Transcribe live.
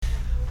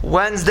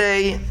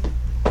Wednesday,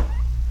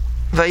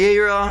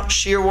 Vayera,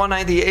 Shir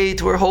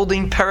 198. We're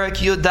holding Perek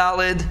Yud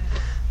Daled,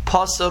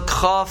 Pasuk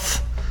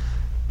Chaf.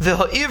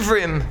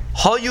 V'ha'ivrim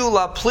hayu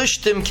la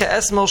plishtim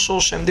ke'esmel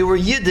shulshem. There were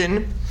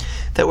Yidden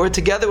that were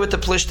together with the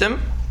plishtim.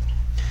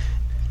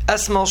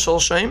 Esmel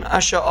shulshem.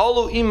 Asher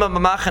alu ima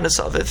b'machanes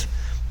aviv.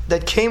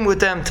 That came with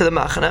them to the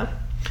machana.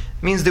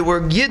 Means there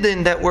were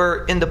Yidden that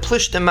were in the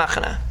plishtim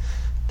machana.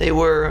 They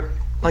were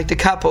like the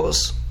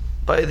kapos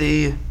by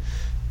the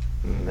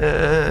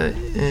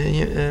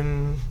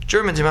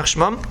Germans,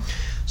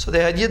 so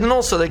they had Yidden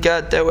also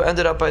that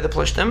ended up by the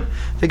Plishtim.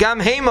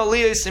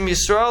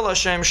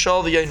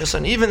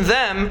 And even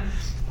them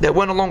that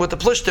went along with the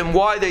Plishtim,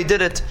 why they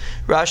did it,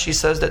 Rashi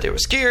says that they were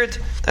scared.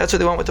 That's why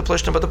they went with the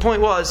Plishtim. But the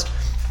point was,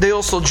 they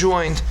also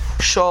joined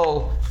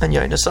Shaul and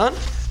Yonasan.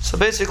 So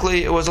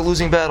basically, it was a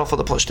losing battle for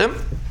the Plishtim.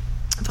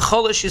 The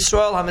Cholish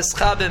Yisrael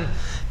HaMischabim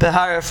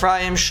Behar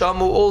Ephraim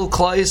Shamu, all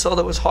Klal Yisrael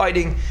that was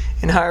hiding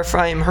in Har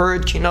Ephraim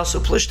heard Kinasu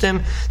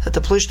Plishtim, that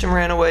the Plishtim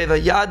ran away.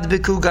 Vayad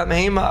Biku Gam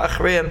Hema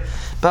Achreim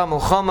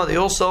Ba'Mulchama, they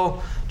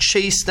also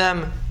chased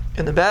them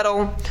in the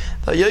battle.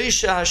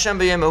 Vayisha Hashem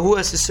B'Yemahu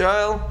Es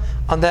Yisrael,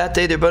 on that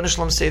day the Rebbeinu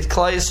Shalom saved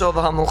Klal Yisrael.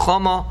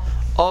 VaHaMulchama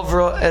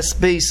Avra Es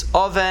Beis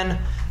Oven,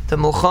 the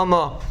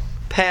Mulchama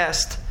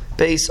passed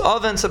Beis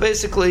Oven. So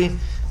basically,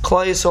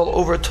 Klal Yisrael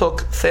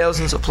overtook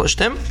thousands of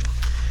Plishtim.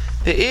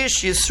 The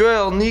Ish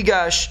Yisrael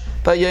Nigash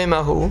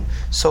B'Yemahu.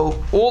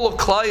 So all of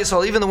Klal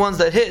Yisrael, even the ones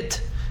that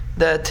hid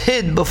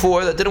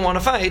before, that didn't want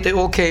to fight, they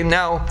all came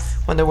now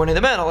when they're winning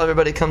the battle.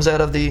 Everybody comes out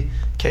of the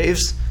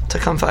caves to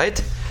come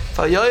fight.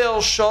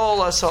 Vayayel Shaul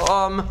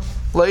Asa'am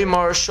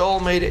Leimar.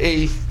 Shaul made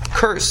a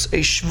curse,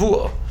 a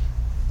shvuah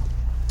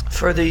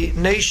for the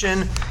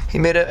nation. He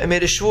made a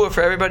shvuah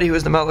for everybody who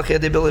was the Malach, he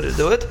had the ability to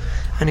do it.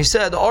 And he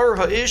said, Ar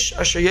Ha'ish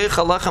Asher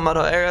Yecha Lechem Ad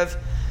Ha'erev.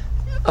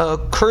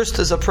 Cursed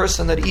is a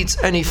person that eats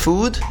any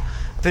food.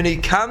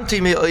 V'nikamti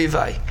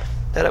me'oivai,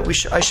 that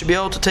I should be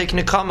able to take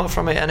nikama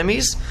from my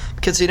enemies,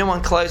 because he didn't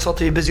want Klal Yisrael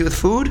to be busy with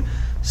food.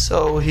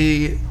 So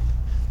he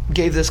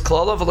gave this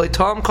klala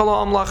v'leitam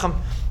kalam lachem.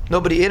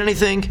 Nobody ate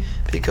anything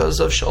because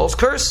of Shaul's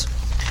curse.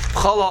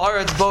 Chala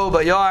aretz bo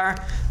bayar.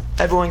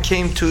 Everyone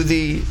came to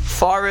the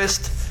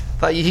forest.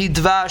 Vayihi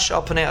dvash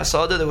al pnei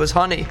asada. There was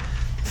honey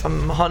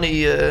from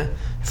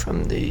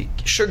the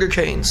sugar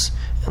canes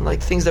and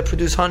like things that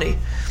produce honey.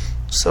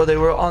 So they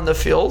were on the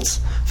fields.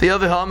 There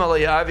was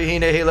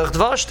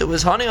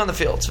honey on the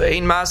fields.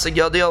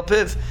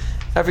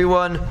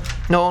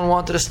 No one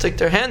wanted to stick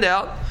their hand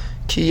out.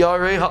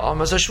 Everyone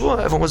was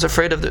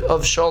afraid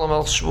of Shalom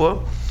al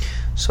Shvuah,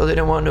 so they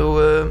didn't want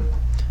to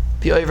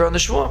be over on the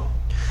Shvuah.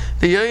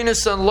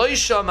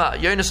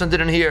 Yonasan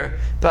didn't hear.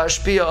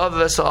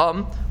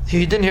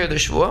 He didn't hear the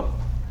Shvuah.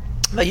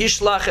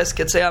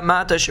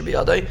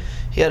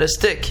 He had a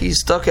stick. He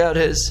stuck out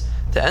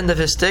the end of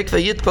his stick.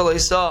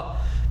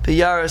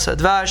 Biyaras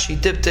Advash, he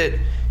dipped it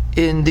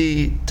in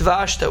the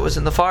dvash that was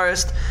in the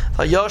forest.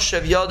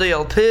 Vayoshev Yadei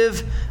al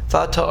Piv,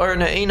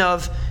 Vata'arna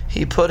Einav,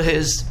 he put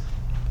his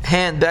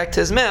hand back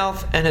to his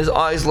mouth and his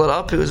eyes lit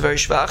up. He was very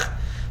shvach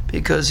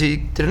because he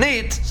didn't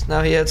eat. So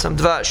now he had some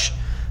dvash,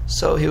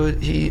 so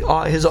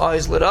his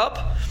eyes lit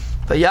up.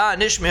 The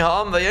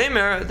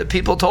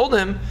people told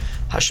him,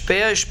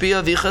 Hashpea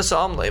Shpia Vichas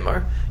Am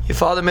Leimar, your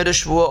father made a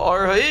shvuah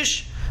Ar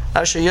Ha'ish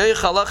Asher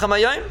Yecha Lechem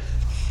Hayim.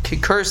 He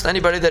cursed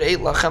anybody that ate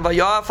lachem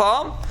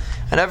v'ya'afam,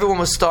 and everyone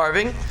was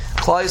starving.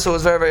 Klal Yisrael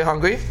was very, very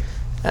hungry,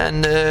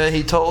 and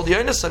he told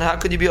Yonasan, "How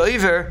could you be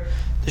over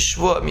the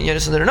shvuah?" I mean,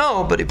 Yonasan didn't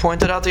know, but he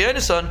pointed out to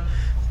Yonasan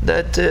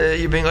that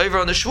you're being over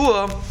on the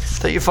shvuah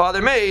that your father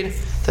made,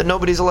 that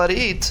nobody's allowed to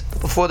eat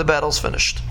before the battle's finished.